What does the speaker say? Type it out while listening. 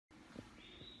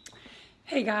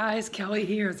Hey guys, Kelly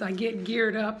here. As I get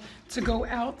geared up to go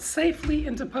out safely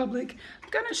into public, I'm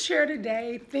going to share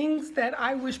today things that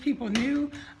I wish people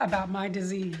knew about my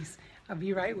disease. I'll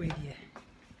be right with you.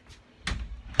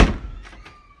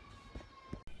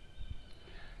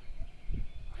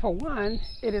 For one,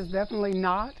 it is definitely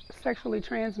not sexually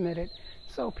transmitted.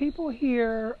 So people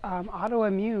hear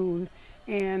autoimmune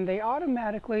and they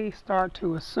automatically start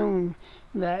to assume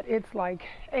that it's like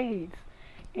AIDS,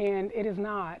 and it is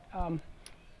not.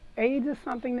 AIDS is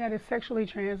something that is sexually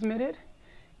transmitted.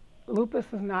 Lupus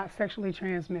is not sexually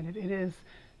transmitted. It is,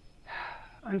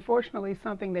 unfortunately,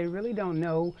 something they really don't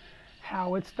know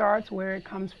how it starts, where it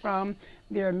comes from.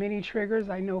 There are many triggers.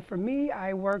 I know for me,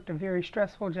 I worked a very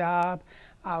stressful job.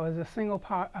 I was a single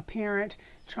parent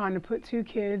trying to put two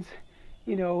kids,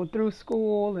 through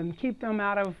school and keep them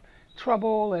out of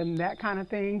trouble and that kind of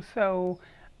thing. So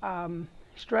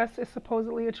stress is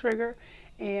supposedly a trigger,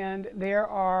 and there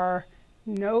are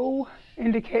no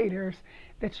indicators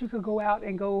that you could go out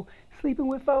and go sleeping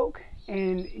with folk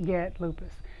and get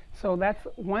lupus. So that's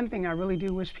one thing I really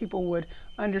do wish people would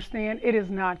understand. It is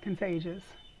not contagious.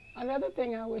 Another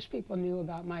thing I wish people knew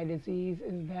about my disease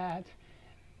is that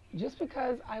just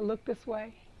because I look this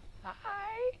way,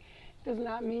 does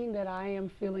not mean that I am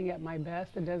feeling at my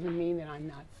best. It doesn't mean that I'm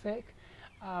not sick.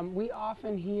 We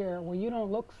often hear, well, you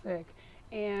don't look sick,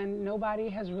 and nobody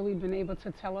has really been able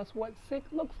to tell us what sick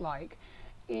looks like.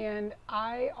 And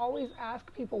I always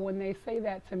ask people when they say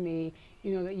that to me,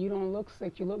 that you don't look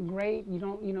sick, you look great, you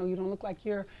don't look like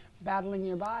you're battling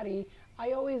your body.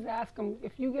 I always ask them,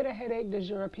 if you get a headache, does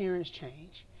your appearance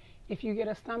change? If you get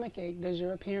a stomach ache, does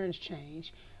your appearance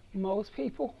change? Most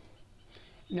people,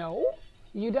 no,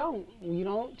 you don't. You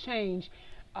don't change.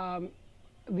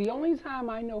 The only time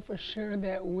I know for sure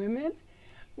that women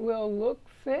will look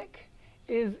sick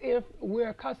is if we're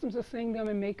accustomed to seeing them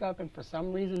in makeup, and for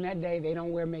some reason that day they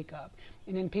don't wear makeup.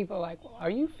 And then people are like, well, are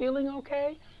you feeling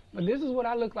okay? But this is what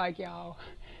I look like, y'all.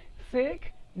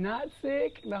 Sick, not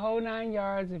sick, the whole 9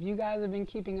 yards. If you guys have been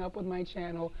keeping up with my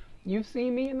channel, you've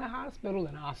seen me in the hospital,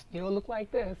 and I'll still look like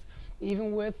this,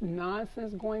 even with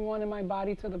nonsense going on in my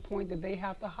body to the point that they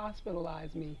have to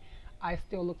hospitalize me. I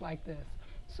still look like this.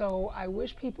 So I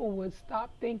wish people would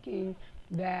stop thinking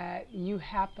that you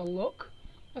have to look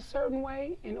a certain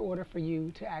way in order for you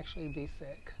to actually be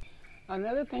sick.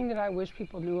 Another thing that I wish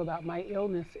people knew about my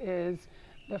illness is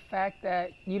the fact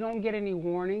that you don't get any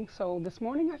warning. So this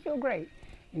morning I feel great.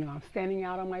 I'm standing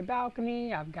out on my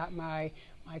balcony, I've got my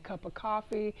cup of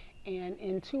coffee, and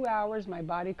in 2 hours my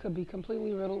body could be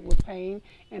completely riddled with pain,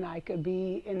 and I could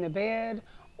be in the bed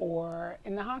or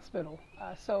in the hospital.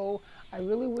 So I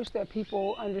really wish that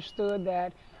people understood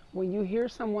that when you hear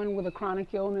someone with a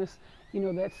chronic illness,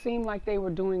 that seemed like they were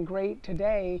doing great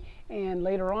today, and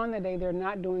later on the day they're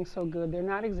not doing so good. They're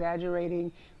not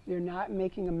exaggerating. They're not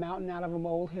making a mountain out of a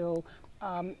molehill.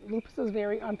 Lupus is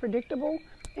very unpredictable,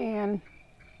 and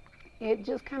it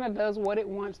just kind of does what it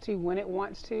wants to when it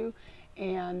wants to.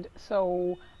 And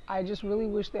so I just really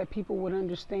wish that people would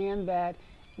understand that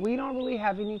we don't really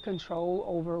have any control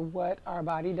over what our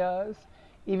body does.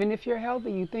 Even if you're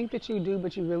healthy, you think that you do,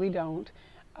 but you really don't.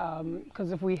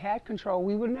 Because if we had control,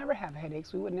 we would never have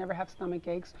headaches, we would never have stomach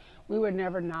aches, we would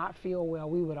never not feel well.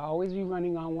 We would always be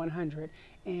running on 100.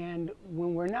 And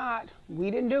when we're not, we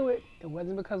didn't do it. It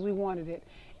wasn't because we wanted it.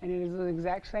 And it is the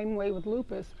exact same way with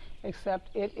lupus,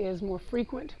 except it is more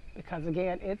frequent because,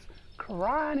 again, it's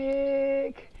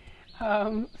chronic.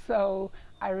 So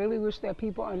I really wish that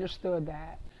people understood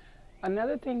that.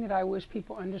 Another thing that I wish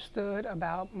people understood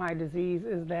about my disease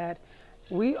is that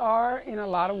we are, in a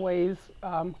lot of ways,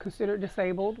 considered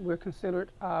disabled. We're considered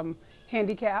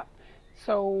handicapped.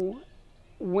 So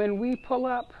when we pull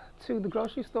up to the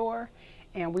grocery store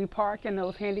and we park in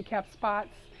those handicapped spots,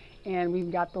 and we've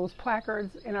got those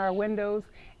placards in our windows,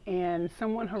 and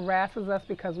someone harasses us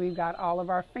because we've got all of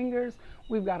our fingers,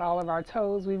 we've got all of our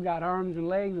toes, we've got arms and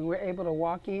legs, and we're able to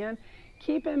walk in,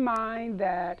 keep in mind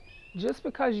that just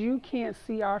because you can't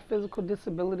see our physical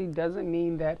disability doesn't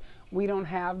mean that we don't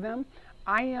have them.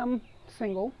 I am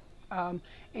single,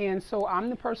 and so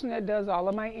I'm the person that does all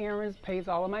of my errands, pays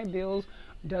all of my bills,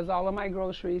 does all of my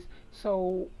groceries.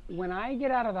 So when I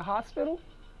get out of the hospital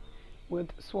with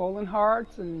swollen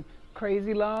hearts and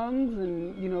crazy lungs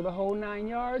and the whole 9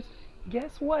 yards,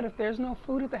 guess what? If there's no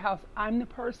food at the house, I'm the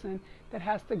person that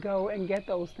has to go and get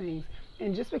those things.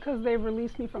 And just because they've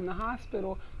released me from the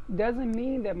hospital doesn't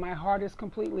mean that my heart is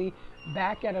completely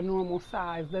back at a normal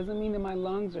size, doesn't mean that my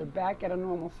lungs are back at a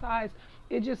normal size.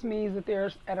 It just means that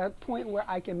there's at a point where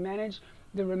I can manage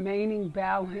the remaining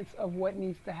balance of what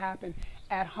needs to happen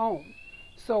at home.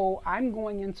 So I'm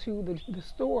going into the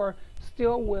store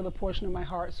still with a portion of my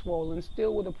heart swollen,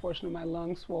 still with a portion of my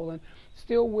lungs swollen,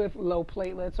 still with low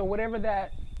platelets, or whatever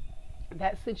that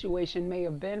situation may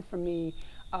have been for me,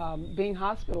 being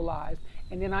hospitalized.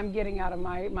 And then I'm getting out of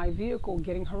my vehicle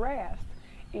getting harassed.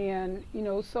 And,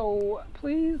 so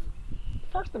please,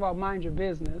 first of all, mind your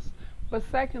business. But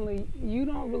secondly, you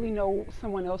don't really know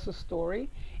someone else's story.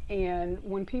 And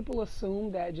when people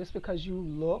assume that just because you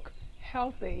look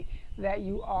healthy, that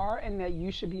you are, and that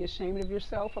you should be ashamed of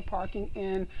yourself for parking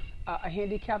in a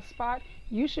handicapped spot,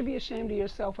 you should be ashamed of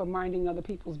yourself for minding other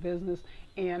people's business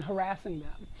and harassing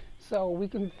them. So we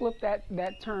can flip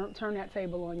turn that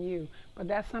table on you. But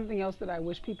that's something else that I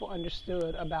wish people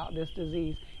understood about this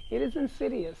disease. It is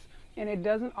insidious, and it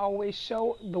doesn't always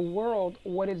show the world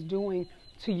what it's doing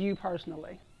to you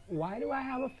personally. Why do I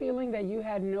have a feeling that you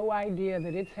had no idea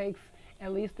that it takes,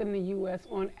 at least in the U.S.,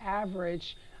 on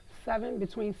average,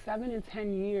 between 7 and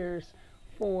 10 years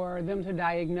for them to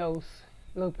diagnose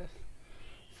lupus?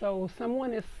 So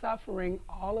someone is suffering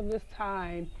all of this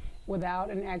time without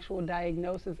an actual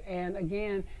diagnosis. And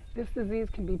again, this disease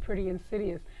can be pretty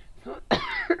insidious. So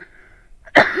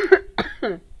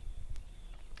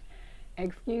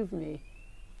excuse me.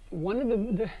 One of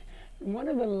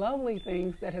the lovely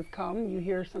things that has come, you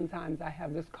hear sometimes I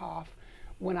have this cough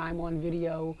when I'm on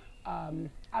video.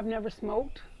 I've never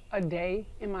smoked a day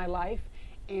in my life,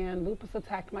 and lupus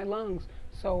attacked my lungs.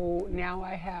 So now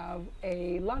I have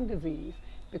a lung disease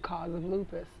because of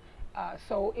lupus.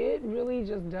 So it really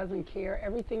just doesn't care.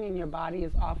 Everything in your body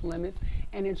is off limits,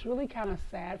 and it's really kind of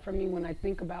sad for me when I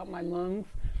think about my lungs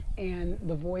and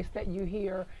the voice that you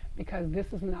hear, because this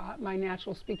is not my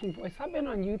natural speaking voice. I've been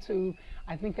on YouTube,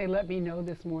 I think they let me know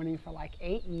this morning, for like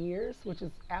 8 years, which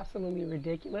is absolutely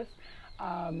ridiculous.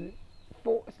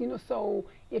 So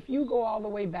if you go all the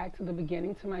way back to the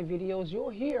beginning to my videos, you'll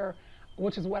hear,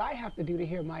 which is what I have to do to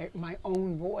hear my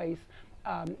own voice.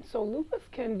 So lupus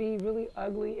can be really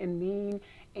ugly and mean,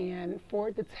 and for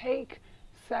it to take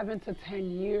 7 to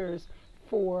 10 years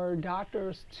for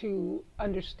doctors to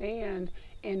understand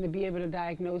and to be able to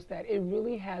diagnose that, it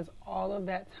really has all of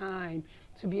that time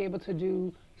to be able to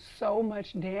do so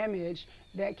much damage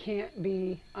that can't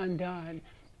be undone.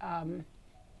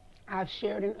 I've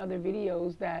shared in other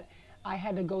videos that I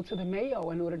had to go to the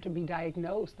Mayo in order to be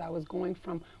diagnosed. I was going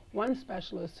from one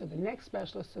specialist to the next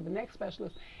specialist to the next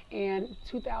specialist. And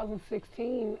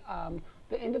 2016,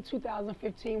 the end of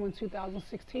 2015, when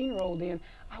 2016 rolled in,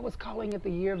 I was calling it the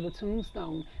year of the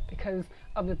tombstone because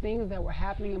of the things that were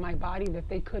happening in my body that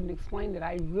they couldn't explain, that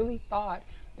I really thought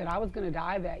that I was going to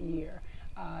die that year.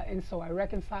 And so I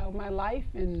reconciled my life,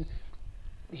 and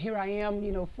here I am,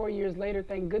 4 years later,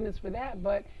 thank goodness for that.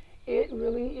 But it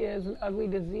really is an ugly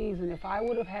disease, and if I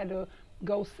would have had to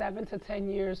go 7 to 10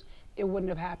 years, it wouldn't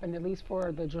have happened, at least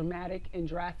for the dramatic and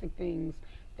drastic things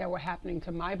that were happening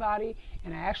to my body.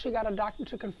 And I actually got a doctor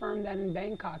to confirm that in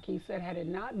Bangkok. He said, had it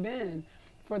not been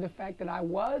for the fact that I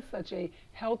was such a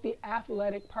healthy,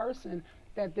 athletic person,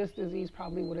 that this disease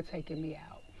probably would have taken me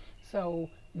out. So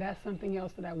that's something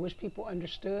else that I wish people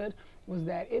understood, was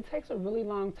that it takes a really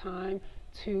long time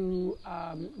to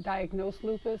diagnose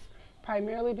lupus,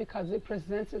 primarily because it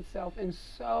presents itself in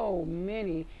so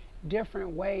many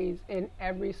different ways in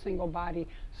every single body.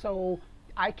 So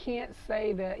I can't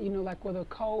say that, like with a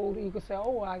cold, you could say,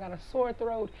 oh, I got a sore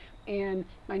throat and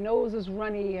my nose is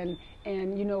runny and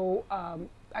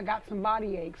I got some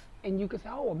body aches. And you could say,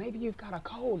 oh, well, maybe you've got a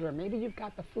cold, or maybe you've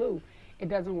got the flu. It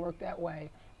doesn't work that way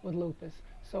with lupus.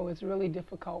 So it's really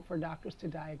difficult for doctors to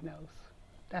diagnose.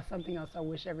 That's something else I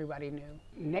wish everybody knew.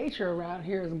 Nature around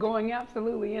here is going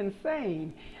absolutely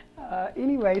insane.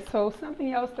 Anyway, so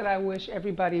something else that I wish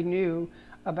everybody knew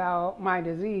about my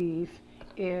disease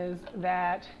is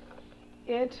that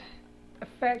it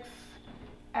affects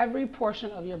every portion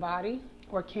of your body,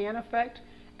 or can affect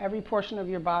every portion of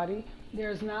your body.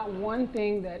 There's not one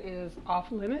thing that is off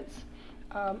limits.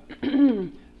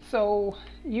 So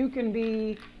you can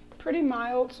be pretty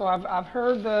mild. So I've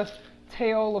heard the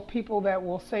tale of people that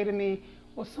will say to me,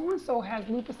 well, so-and-so has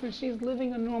lupus and she's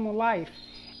living a normal life.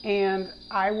 And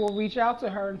I will reach out to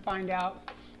her and find out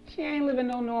she ain't living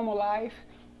no normal life.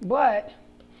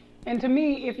 And to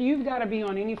me, if you've got to be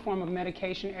on any form of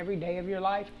medication every day of your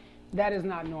life, that is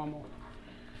not normal.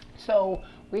 So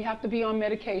we have to be on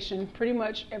medication pretty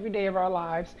much every day of our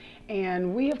lives.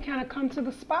 And we have kind of come to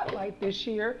the spotlight this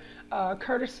year,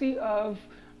 courtesy of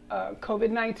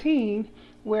COVID-19,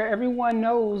 where everyone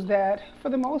knows that for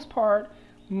the most part,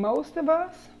 most of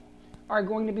us are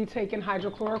going to be taking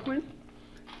hydrochloroquine.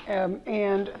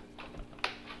 And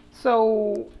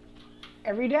so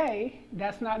every day,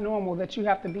 that's not normal that you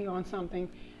have to be on something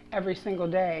every single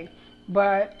day.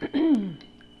 But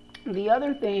the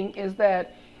other thing is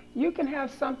that you can have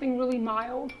something really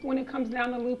mild when it comes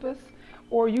down to lupus,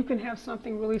 or you can have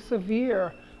something really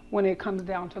severe when it comes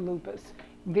down to lupus.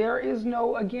 There is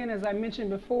no, again, as I mentioned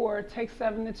before, it takes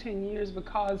 7 to 10 years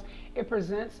because it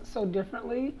presents so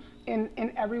differently in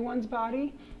everyone's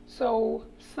body. So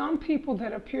some people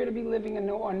that appear to be living a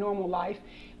normal life,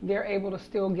 they're able to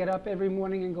still get up every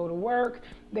morning and go to work.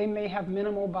 They may have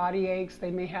minimal body aches.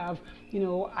 They may have,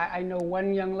 I know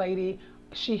one young lady,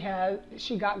 she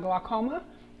got glaucoma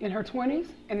in her 20s,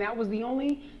 and that was the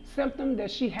only symptom that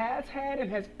she has had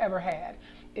and has ever had,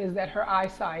 is that her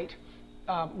eyesight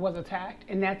was attacked,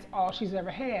 and that's all she's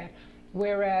ever had.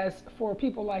 Whereas for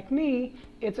people like me,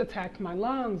 it's attacked my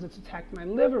lungs, it's attacked my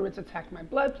liver, it's attacked my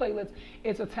blood platelets,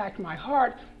 it's attacked my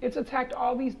heart, it's attacked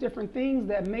all these different things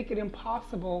that make it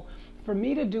impossible for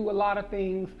me to do a lot of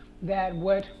things that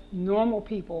what normal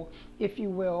people, if you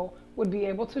will, would be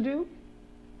able to do.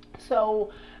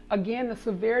 So again, the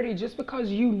severity, just because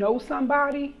you know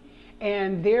somebody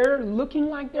and they're looking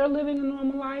like they're living a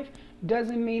normal life,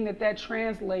 doesn't mean that that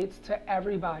translates to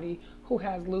everybody who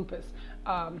has lupus.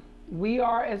 We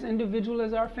are as individual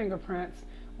as our fingerprints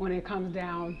when it comes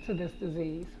down to this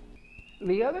disease.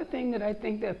 The other thing that I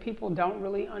think that people don't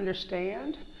really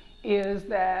understand is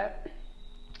that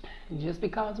just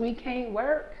because we can't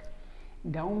work,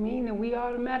 don't mean that we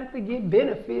automatically get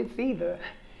benefits either.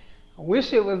 I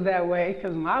wish it was that way,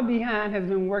 because my behind has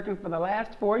been working for the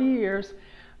last 4 years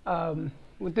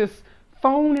with this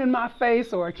phone in my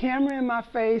face or a camera in my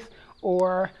face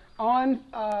or on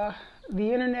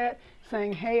the internet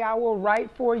saying, hey, I will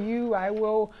write for you, I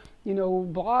will,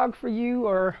 blog for you,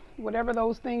 or whatever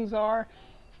those things are.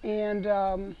 And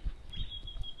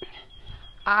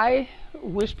I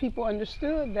wish people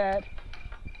understood that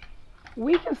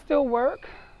we can still work.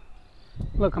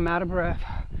 Look, I'm out of breath,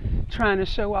 trying to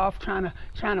show off, trying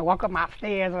to walk up my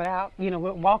stairs without,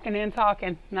 walking and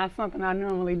talking. Not something I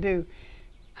normally do.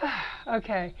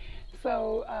 Okay,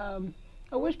 so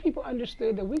I wish people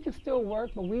understood that we can still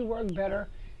work, but we work better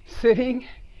sitting.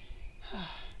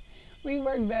 We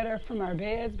work better from our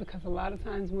beds because a lot of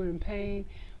times we're in pain.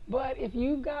 But if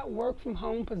you've got work from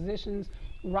home positions,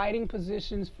 writing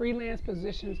positions, freelance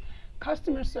positions,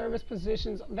 customer service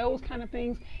positions, those kind of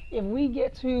things, if we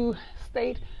get to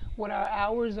state what our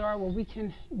hours are, what we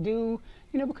can do,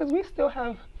 because we still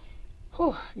have,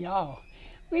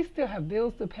 we still have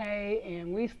bills to pay,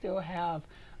 and we still have,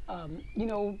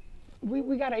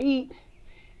 we got to eat.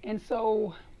 And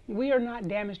so we are not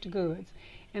damaged goods.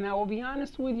 And I will be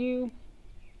honest with you,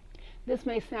 this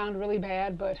may sound really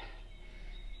bad, but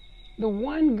the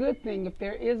one good thing, if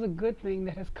there is a good thing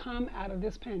that has come out of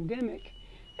this pandemic,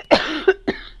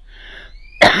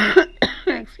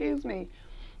 excuse me,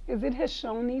 is it has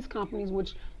shown these companies,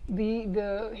 which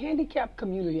the handicapped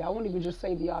community, I won't even just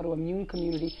say the autoimmune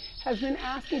community, has been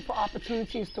asking for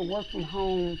opportunities to work from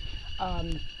home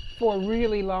for a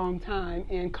really long time.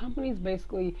 And companies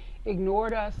basically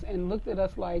ignored us and looked at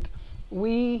us like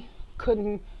we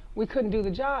couldn't do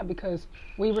the job because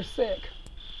we were sick.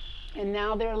 And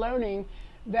now they're learning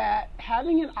that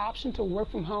having an option to work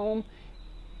from home,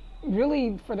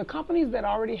 really, for the companies that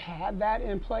already had that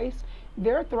in place,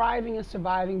 they're thriving and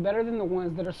surviving better than the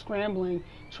ones that are scrambling,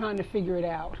 trying to figure it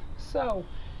out. So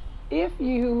if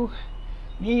you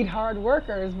need hard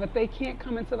workers, but they can't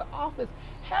come into the office,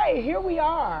 hey, here we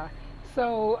are.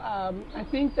 So I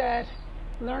think that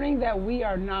learning that we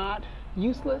are not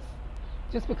useless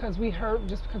just because we hurt,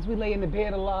 just because we lay in the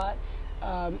bed a lot,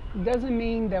 doesn't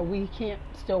mean that we can't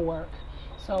still work.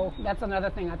 So that's another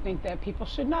thing I think that people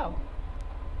should know.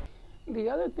 The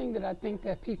other thing that I think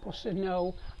that people should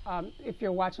know, if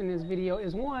you're watching this video,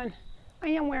 is one, I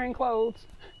am wearing clothes.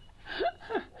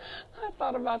 I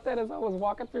thought about that as I was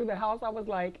walking through the house. I was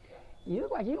like, you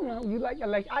look like you don't know, you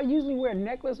like I usually wear a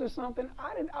necklace or something.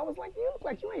 I was like, you look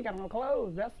like you ain't got no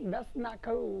clothes. That's not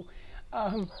cool.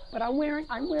 But I'm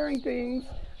wearing things.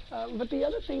 But the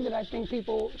other thing that I think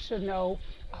people should know,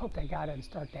 I hope that guy doesn't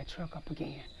start that truck up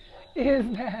again, is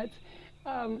that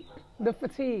the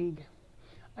fatigue.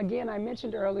 Again, I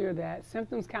mentioned earlier that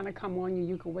symptoms kind of come on you.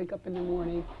 You can wake up in the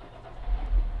morning.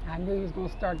 I knew he was going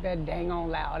to start that dang on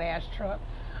loud ass truck.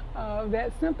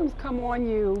 That symptoms come on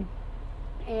you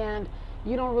and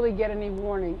you don't really get any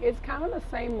warning. It's kind of the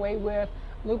same way with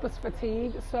lupus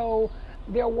fatigue. So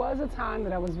there was a time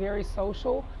that I was very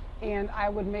social, and I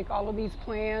would make all of these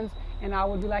plans, and I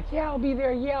would be like, yeah, I'll be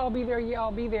there, yeah, I'll be there, yeah,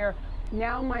 I'll be there.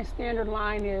 Now my standard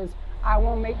line is, I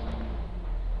won't make...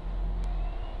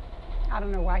 I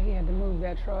don't know why he had to move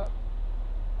that truck.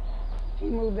 He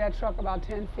moved that truck about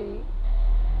 10 feet.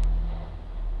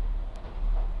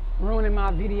 ruining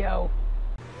my video.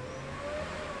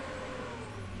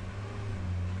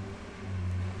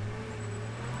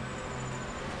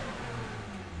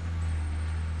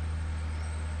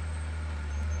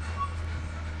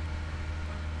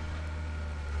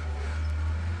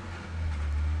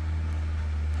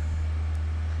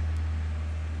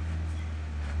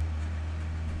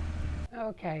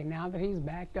 Okay, now that he's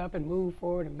backed up and moved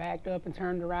forward and backed up and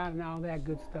turned around and all that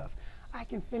good stuff, I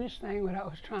can finish saying what I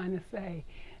was trying to say.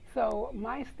 So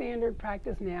my standard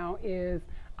practice now is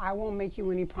I won't make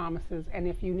you any promises, and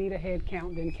if you need a head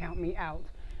count, then count me out,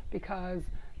 because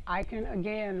I can,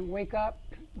 again, wake up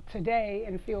today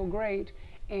and feel great,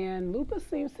 and Lupus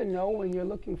seems to know when you're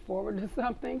looking forward to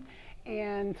something,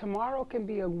 and tomorrow can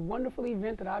be a wonderful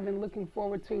event that I've been looking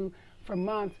forward to for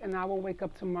months, and I will wake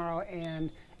up tomorrow and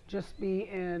just be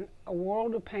in a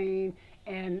world of pain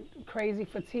and crazy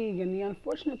fatigue. And the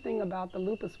unfortunate thing about the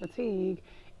lupus fatigue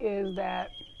is that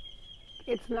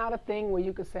it's not a thing where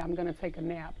you could say, I'm going to take a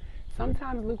nap.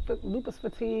 Sometimes lupus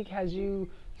fatigue has you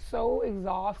so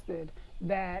exhausted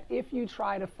that if you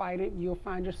try to fight it, you'll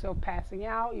find yourself passing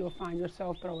out, you'll find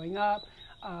yourself throwing up,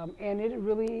 and it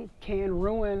really can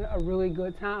ruin a really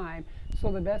good time.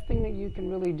 So the best thing that you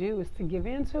can really do is to give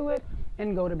into it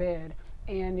and go to bed.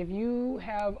 And if you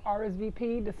have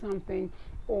RSVP'd to something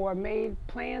or made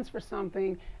plans for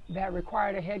something that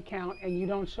required a head count and you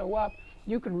don't show up,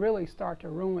 you can really start to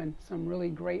ruin some really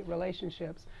great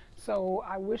relationships. So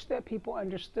I wish that people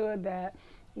understood that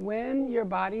when your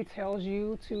body tells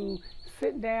you to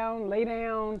sit down, lay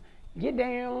down, get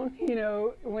down, you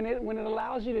know, when it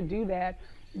allows you to do that,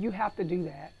 you have to do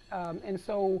that. And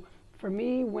so for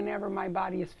me, whenever my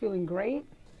body is feeling great,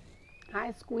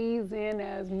 I squeeze in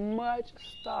as much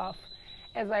stuff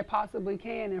as I possibly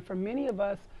can. And for many of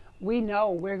us, we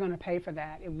know we're going to pay for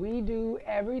that. If we do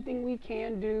everything we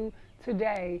can do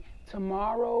today,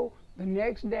 tomorrow, the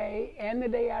next day, and the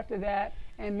day after that,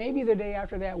 and maybe the day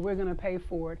after that, we're going to pay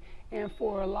for it. And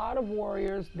for a lot of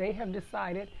warriors, they have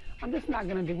decided, I'm just not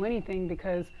going to do anything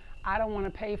because I don't want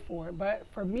to pay for it. But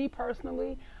for me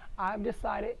personally, I've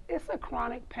decided it's a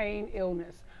chronic pain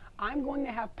illness. I'm going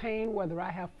to have pain whether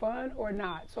I have fun or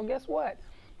not. So guess what?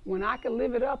 When I can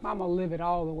live it up, I'm going to live it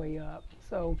all the way up.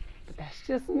 So, but that's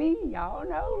just me. Y'all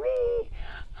know me.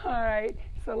 All right.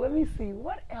 So let me see.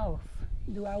 What else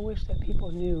do I wish that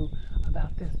people knew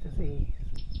about this disease?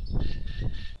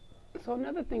 So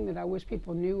another thing that I wish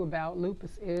people knew about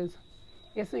lupus is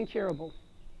it's incurable.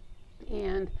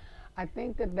 And I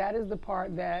think that that is the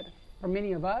part that for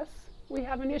many of us, we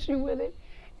have an issue with it.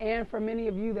 And for many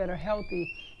of you that are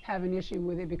healthy, have an issue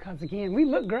with it because, again, we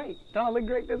look great. Don't I look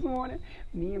great this morning?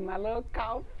 Me and my little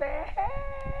coffee.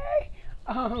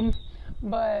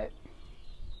 But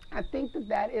I think that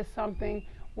that is something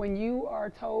when you are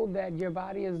told that your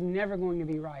body is never going to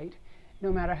be right,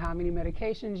 no matter how many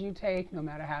medications you take, no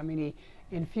matter how many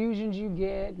infusions you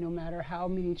get, no matter how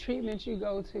many treatments you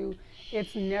go to,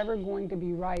 it's never going to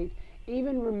be right.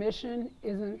 Even remission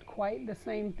isn't quite the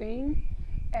same thing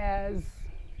as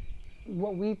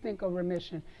what we think of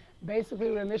remission.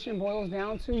 Basically, remission boils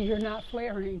down to you're not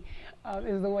flaring,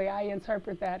 is the way I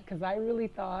interpret that, because I really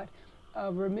thought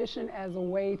of remission as a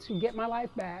way to get my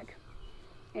life back,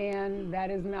 and that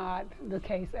is not the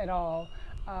case at all.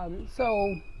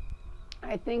 So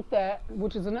I think that,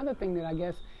 which is another thing that I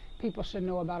guess people should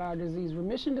know about our disease,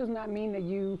 remission does not mean that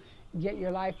you get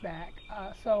your life back.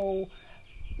 So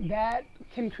that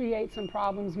can create some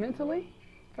problems mentally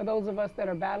for those of us that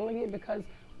are battling it, because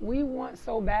we want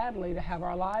so badly to have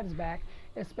our lives back,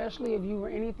 especially if you were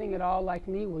anything at all like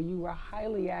me, where you were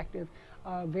highly active,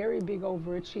 very big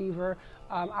overachiever.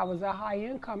 I was a high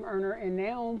income earner, and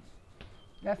now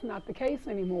that's not the case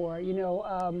anymore. You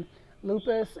know,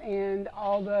 lupus and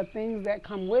all the things that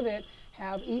come with it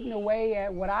have eaten away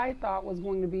at what I thought was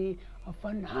going to be a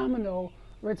phenomenal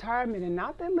retirement. And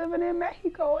not that living in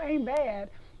Mexico ain't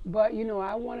bad, but you know,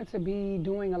 I wanted to be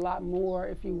doing a lot more,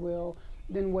 if you will,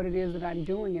 than what it is that I'm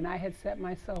doing. And I had set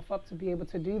myself up to be able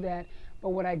to do that. But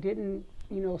what I didn't,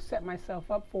 you know, set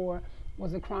myself up for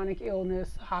was a chronic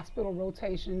illness, hospital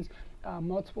rotations,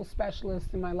 multiple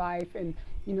specialists in my life, and,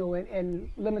 you know, and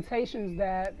limitations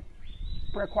that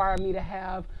require me to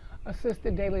have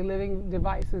assisted daily living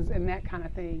devices and that kind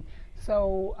of thing.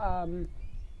 So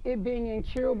it being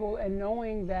incurable and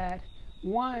knowing that,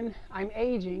 one, I'm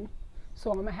aging, so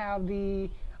I'm going to have the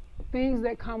things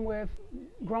that come with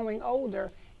growing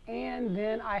older, and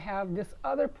then I have this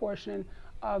other portion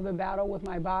of the battle with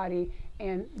my body,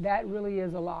 and that really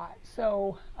is a lot.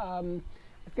 So I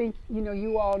think, you know,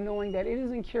 you all knowing that it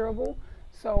is incurable,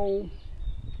 so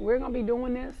we're going to be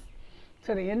doing this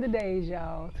to the end of days,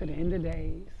 y'all, to the end of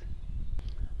days.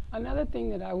 Another thing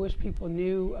that I wish people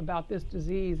knew about this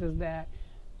disease is that,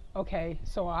 okay,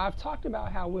 so I've talked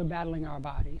about how we're battling our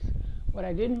bodies. What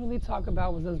I didn't really talk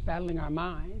about was us battling our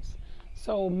minds.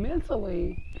 So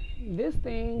mentally, this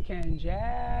thing can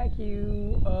jack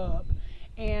you up.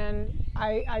 And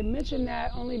I mention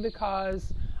that only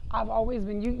because I've always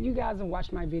been, you guys have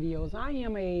watched my videos.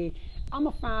 I'm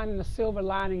a find the silver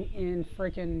lining in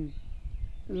freaking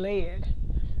lead.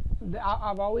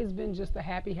 I've always been just a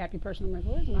happy person. I'm like,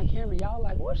 where's my camera? Y'all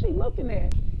like, what's she looking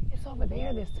at? It's over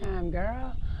there this time,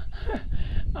 girl.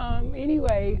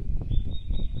 Anyway,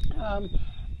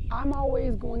 I'm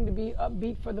always going to be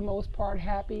upbeat for the most part,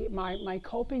 happy. My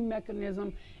coping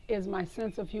mechanism is my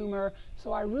sense of humor.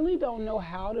 So I really don't know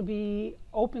how to be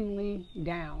openly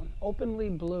down, openly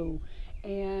blue.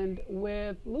 And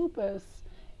with lupus,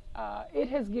 it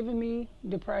has given me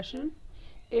depression.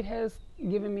 It has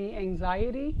given me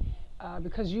anxiety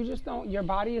because you just don't, your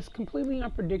body is completely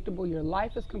unpredictable. Your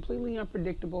life is completely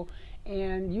unpredictable.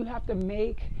 And you have to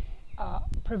make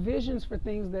provisions for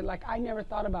things that like I never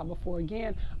thought about before.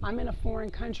 Again, I'm in a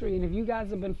foreign country, and if you guys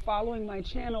have been following my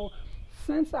channel,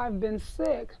 since I've been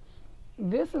sick,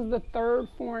 this is the third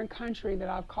foreign country that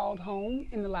I've called home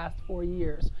in the last 4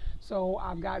 years. So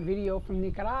I've got video from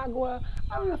Nicaragua.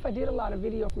 I don't know if I did a lot of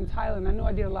video from Thailand. I know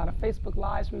I did a lot of Facebook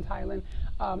Lives from Thailand,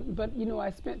 but you know, I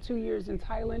spent 2 years in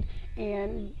Thailand,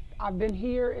 and I've been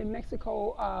here in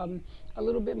Mexico a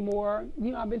little bit more.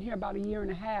 You know, I've been here about 1.5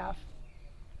 years.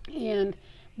 And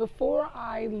before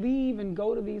I leave and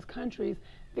go to these countries,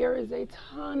 there is a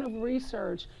ton of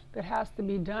research that has to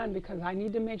be done because I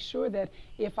need to make sure that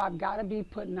if I've got to be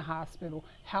put in the hospital,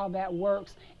 how that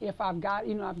works. If I've got,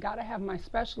 you know, I've got to have my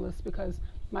specialists because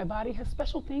my body has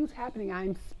special things happening.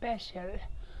 I'm special.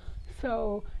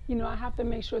 So, you know, I have to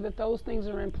make sure that those things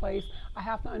are in place. I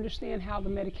have to understand how the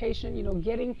medication, you know,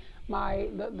 getting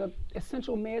the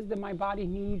essential meds that my body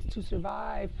needs to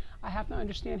survive. I have to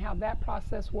understand how that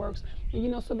process works. And, you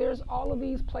know, so there's all of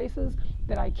these places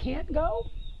that I can't go,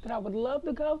 that I would love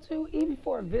to go to, even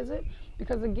for a visit,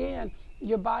 because again,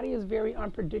 your body is very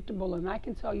unpredictable. And I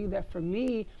can tell you that for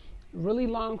me, really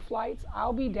long flights,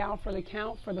 I'll be down for the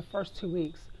count for the first 2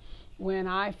 weeks. When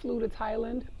I flew to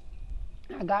Thailand,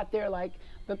 I got there like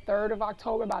the 3rd of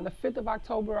October. By the 5th of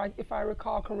October, if I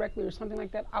recall correctly, or something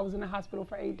like that, I was in the hospital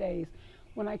for 8 days.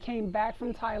 When I came back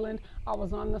from Thailand, I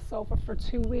was on the sofa for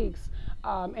 2 weeks.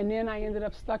 And then I ended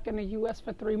up stuck in the U.S.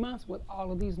 for 3 months with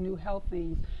all of these new health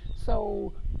things.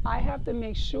 So I have to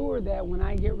make sure that when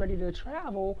I get ready to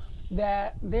travel,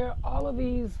 that there are all of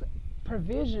these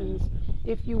provisions,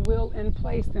 if you will, in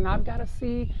place. And I've got to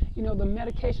see, you know, the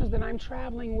medications that I'm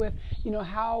traveling with, you know,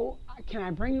 how can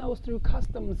I bring those through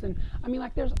customs? And I mean,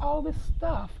 like, there's all this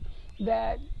stuff,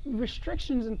 that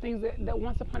restrictions and things that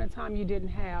once upon a time you didn't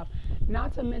have.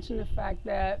 Not to mention the fact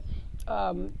that,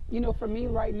 you know, for me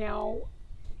right now,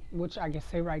 which I guess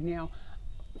say right now,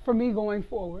 for me going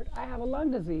forward, I have a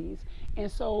lung disease.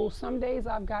 And so some days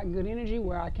I've got good energy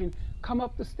where I can come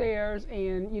up the stairs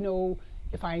and, you know,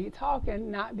 if I ain't talking,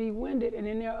 not be winded. And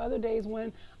then there are other days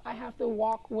when I have to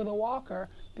walk with a walker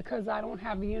because I don't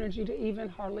have the energy to even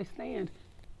hardly stand.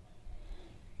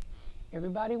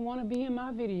 Everybody want to be in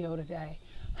my video today.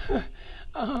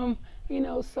 You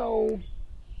know, so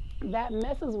that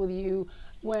messes with you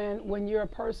when you're a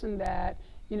person that,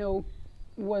 you know,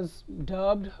 was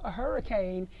dubbed a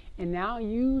hurricane, and now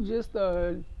you just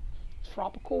a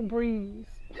tropical breeze.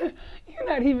 You're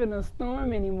not even a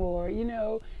storm anymore, you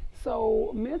know.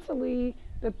 So mentally,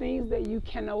 the things that you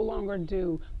can no longer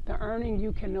do, the earning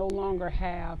you can no longer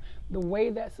have, the way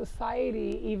that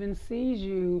society even sees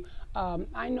you.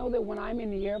 I know that when I'm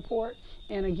in the airport,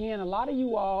 and again, a lot of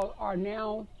you all are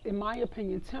now, in my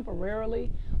opinion,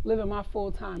 temporarily living my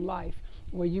full-time life,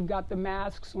 where you've got the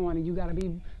masks on and you got to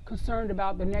be concerned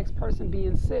about the next person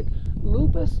being sick.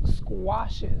 Lupus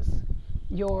squashes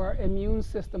your immune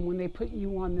system when they put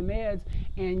you on the meds,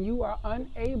 and you are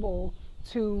unable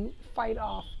to fight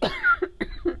off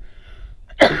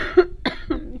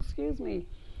excuse me,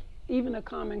 even a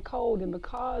common cold. And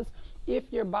because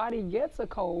if your body gets a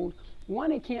cold,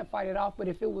 one, it can't fight it off, but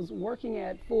if it was working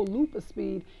at full lupus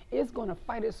speed, it's going to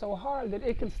fight it so hard that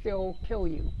it can still kill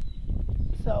you.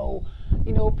 So,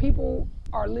 you know, people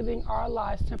are living our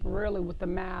lives temporarily with the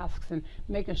masks and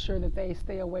making sure that they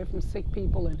stay away from sick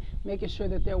people and making sure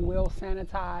that they're well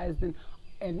sanitized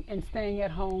and staying at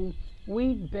home.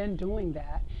 We've been doing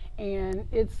that, and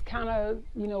it's kind of,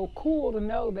 you know, cool to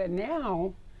know that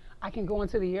now I can go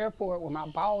into the airport with my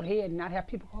bald head and not have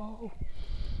people, oh,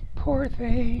 poor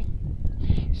thing,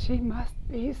 she must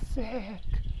be sick.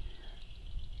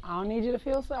 I don't need you to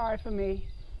feel sorry for me,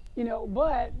 you know.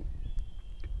 But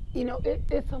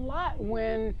it's a lot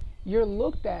when you're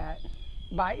looked at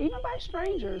by even by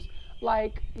strangers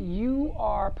like you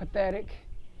are pathetic,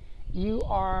 you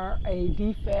are a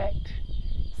defect,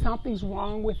 something's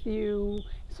wrong with you.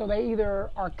 So they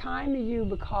either are kind to you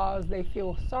because they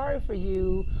feel sorry for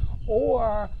you,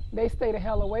 or they stay the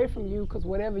hell away from you because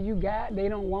whatever you got, they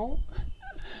don't want.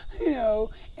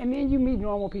 And then you meet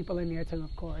normal people in there too,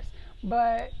 of course.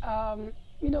 But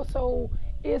so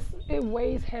it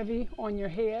weighs heavy on your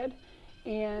head,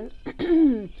 and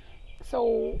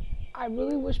so I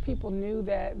really wish people knew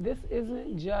that this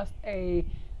isn't just a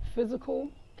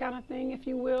physical kind of thing, if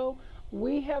you will.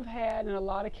 We have had, in a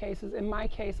lot of cases, in my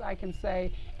case, I can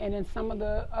say, and in some of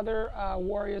the other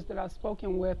warriors that I've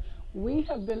spoken with, we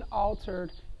have been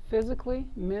altered physically,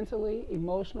 mentally,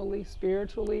 emotionally,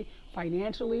 spiritually,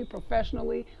 financially,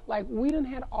 professionally. Like, we done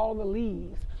had all the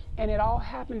leaves, and it all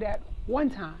happened at one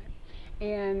time.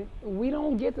 And we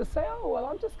don't get to say, oh, well,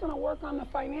 I'm just going to work on the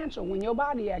financial when your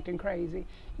body acting crazy.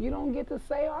 You don't get to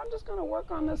say, oh, I'm just going to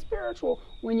work on the spiritual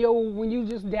when you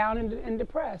just down and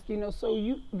depressed.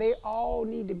 So they all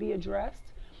need to be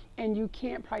addressed, and you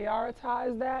can't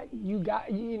prioritize that. You got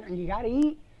to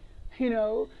eat,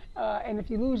 and if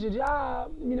you lose your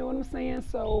job, you know what I'm saying?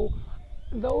 So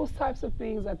those types of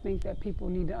things, I think that people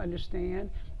need to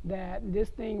understand that this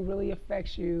thing really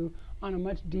affects you on a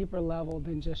much deeper level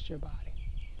than just your body.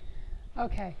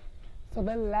 Okay, so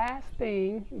the last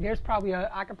thing, I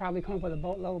could probably come up with a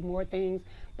boatload more things,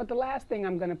 but the last thing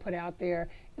I'm going to put out there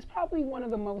is probably one of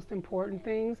the most important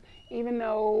things, even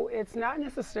though it's not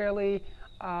necessarily,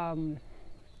 it's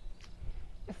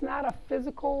not a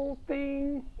physical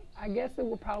thing. I guess it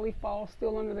will probably fall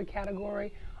still under the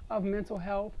category of mental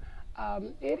health.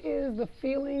 It is the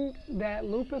feeling that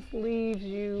lupus leaves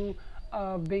you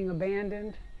of being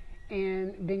abandoned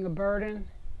and being a burden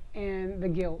and the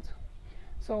guilt.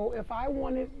 So if I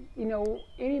wanted,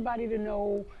 anybody to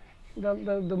know,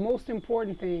 the most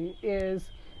important thing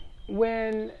is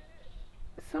when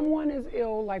someone is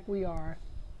ill like we are,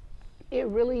 it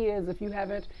really is, if you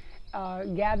haven't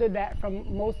gathered that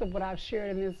from most of what I've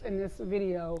shared in this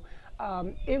video,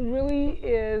 it really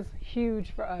is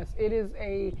huge for us. It is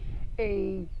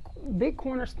a big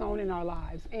cornerstone in our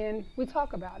lives, and we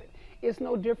talk about it. It's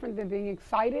no different than being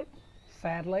excited,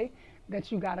 sadly, that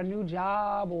you got a new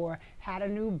job or had a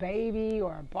new baby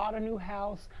or bought a new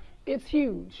house. It's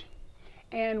huge,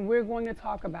 and we're going to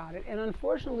talk about it. And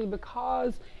unfortunately,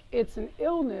 because it's an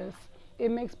illness,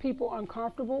 it makes people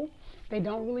uncomfortable. They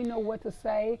don't really know what to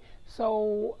say,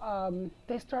 so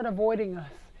they start avoiding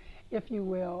us, if you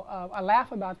will. I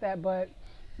laugh about that, but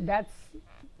that's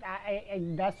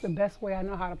the best way I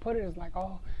know how to put it, is like,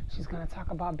 oh, she's going to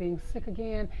talk about being sick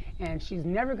again, and she's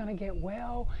never going to get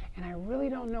well, and I really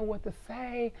don't know what to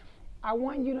say. I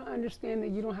want you to understand that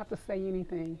you don't have to say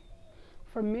anything.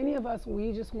 For many of us,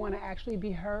 we just want to actually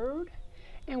be heard,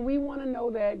 and we want to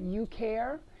know that you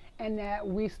care and that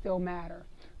we still matter.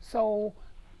 So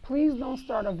please don't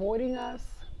start avoiding us.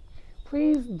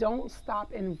 Please don't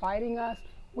stop inviting us.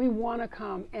 We want to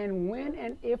come, and when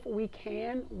and if we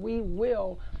can, we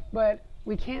will, but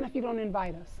we can't if you don't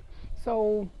invite us.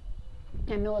 So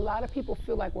I know a lot of people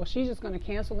feel like, well, she's just going to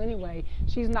cancel anyway.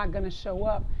 She's not going to show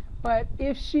up. But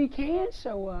if she can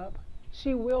show up,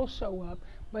 she will show up.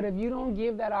 But if you don't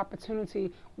give that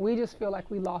opportunity, we just feel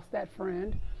like we lost that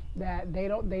friend, that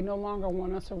they no longer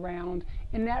want us around.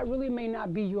 And that really may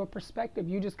not be your perspective.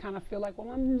 You just kind of feel like, well,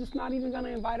 I'm just not even going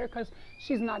to invite her because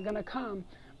she's not going to come.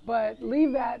 But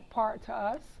leave that part to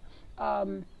us.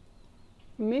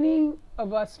 Many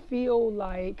of us feel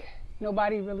like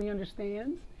nobody really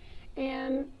understands.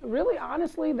 And really,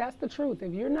 honestly, that's the truth.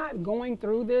 If you're not going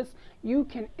through this, you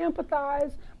can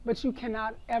empathize, but you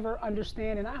cannot ever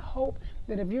understand. And I hope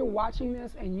that if you're watching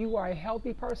this and you are a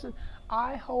healthy person,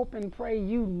 I hope and pray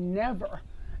you never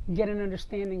get an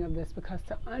understanding of this, because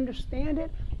to understand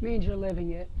it means you're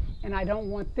living it. And I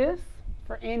don't want this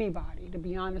for anybody, to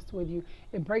be honest with you.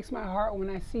 It breaks my heart when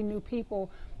I see new people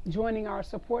joining our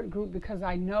support group, because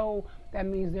I know that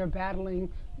means they're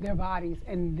battling their bodies,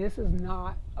 and this is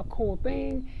not a cool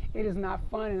thing. It is not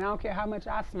fun, and I don't care how much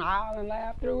I smile and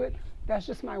laugh through it. That's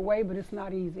just my way, but it's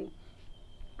not easy.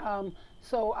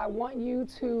 So I want you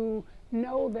to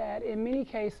know that in many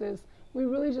cases, we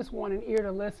really just want an ear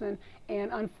to listen, and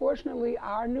unfortunately,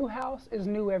 our new house is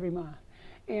new every month.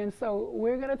 And so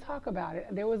we're going to talk about it.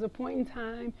 There was a point in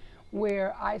time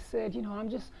where I said, I'm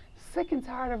just sick and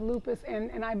tired of lupus,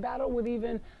 and I battled with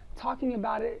even talking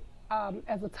about it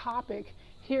as a topic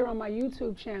here on my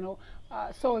YouTube channel.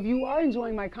 So if you are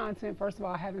enjoying my content, first of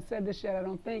all, I haven't said this yet, I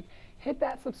don't think, hit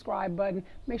that subscribe button.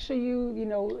 Make sure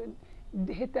you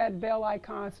hit that bell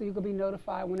icon so you can be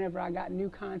notified whenever I got new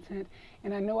content.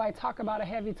 And I know I talk about a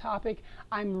heavy topic.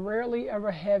 I'm rarely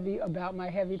ever heavy about my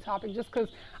heavy topic just because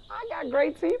I got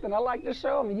great teeth and I like to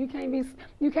show them.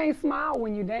 You can't smile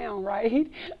when you're down, right?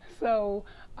 So,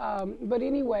 but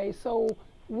anyway, so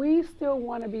we still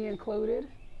want to be included.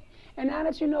 And now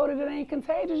that you know that it ain't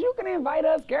contagious, you can invite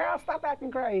us, girl. Stop acting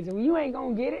crazy. Well, you ain't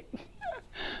gonna get it.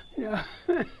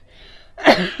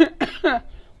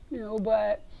 you know,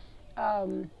 but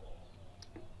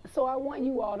so I want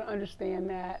you all to understand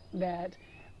that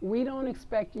we don't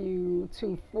expect you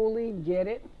to fully get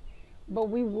it, but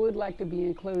we would like to be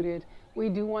included. We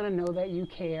do want to know that you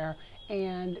care,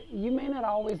 and you may not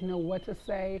always know what to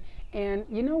say. And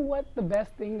you know what the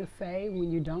best thing to say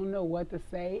when you don't know what to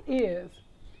say is?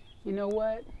 You know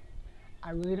what?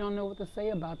 I really don't know what to say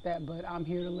about that, but I'm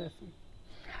here to listen.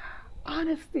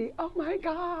 Honesty, oh my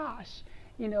gosh.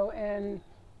 And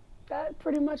that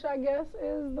pretty much, I guess,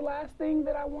 is the last thing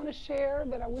that I want to share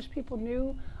that I wish people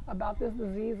knew about this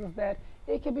disease, is that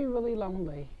it can be really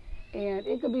lonely. And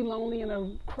it could be lonely in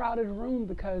a crowded room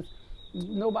because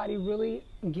nobody really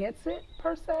gets it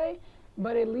per se,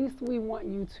 but at least we want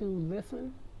you to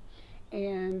listen.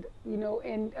 And,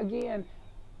 and again,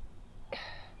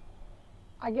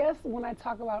 I guess when I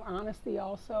talk about honesty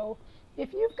also,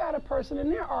 if you've got a person,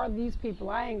 and there are these people,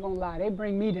 I ain't gonna lie, they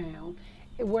bring me down,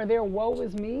 where their woe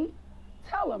is me,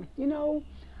 tell them,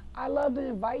 I love to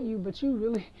invite you, but you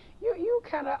really, you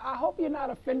kind of, I hope you're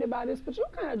not offended by this, but you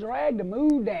kind of drag the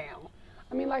mood down.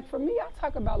 I mean, like for me, I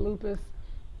talk about lupus,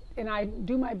 and I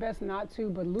do my best not to,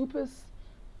 but lupus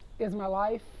is my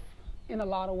life in a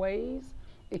lot of ways.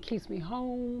 It keeps me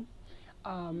home.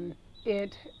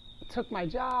 It took my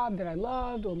job that I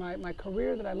loved, or my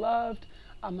career that I loved.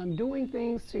 I'm doing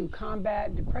things to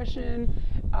combat depression.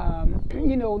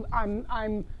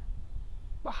 I'm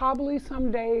hobbly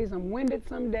some days. I'm winded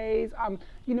some days.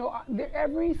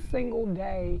 Every single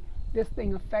day this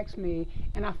thing affects me,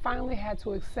 and I finally had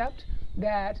to accept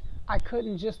that I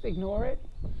couldn't just ignore it,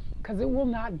 because it will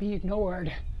not be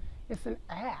ignored. It's an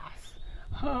ass.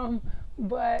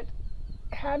 But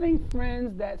having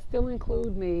friends that still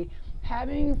include me,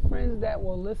 having friends that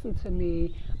will listen to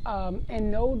me,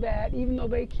 and know that even though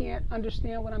they can't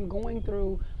understand what I'm going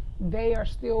through, they are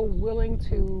still willing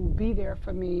to be there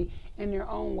for me in their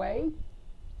own way,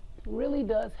 really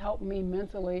does help me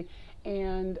mentally.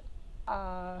 And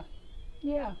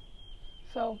yeah,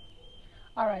 so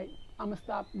all right, I'm gonna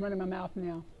stop running my mouth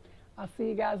now. I'll see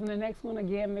you guys in the next one.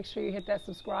 Again, make sure you hit that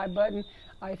subscribe button.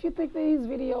 If you think these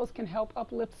videos can help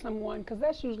uplift someone, because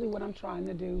that's usually what I'm trying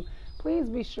to do, please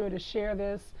be sure to share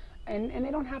this. And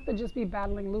they don't have to just be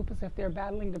battling lupus. If they're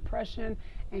battling depression,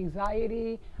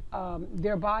 anxiety,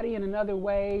 their body in another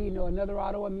way, another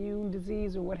autoimmune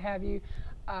disease or what have you,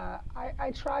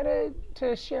 I try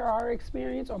to share our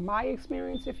experience, or my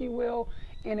experience, if you will,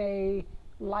 in a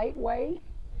light way,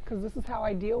 because this is how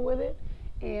I deal with it.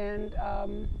 And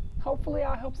hopefully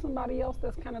I'll help somebody else.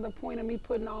 That's kind of the point of me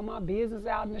putting all my business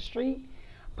out in the street,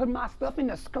 putting my stuff in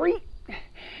the street,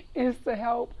 is to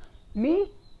help me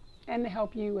and to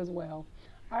help you as well.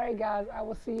 All right, guys, I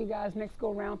will see you guys next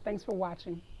go round. Thanks for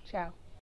watching. Ciao.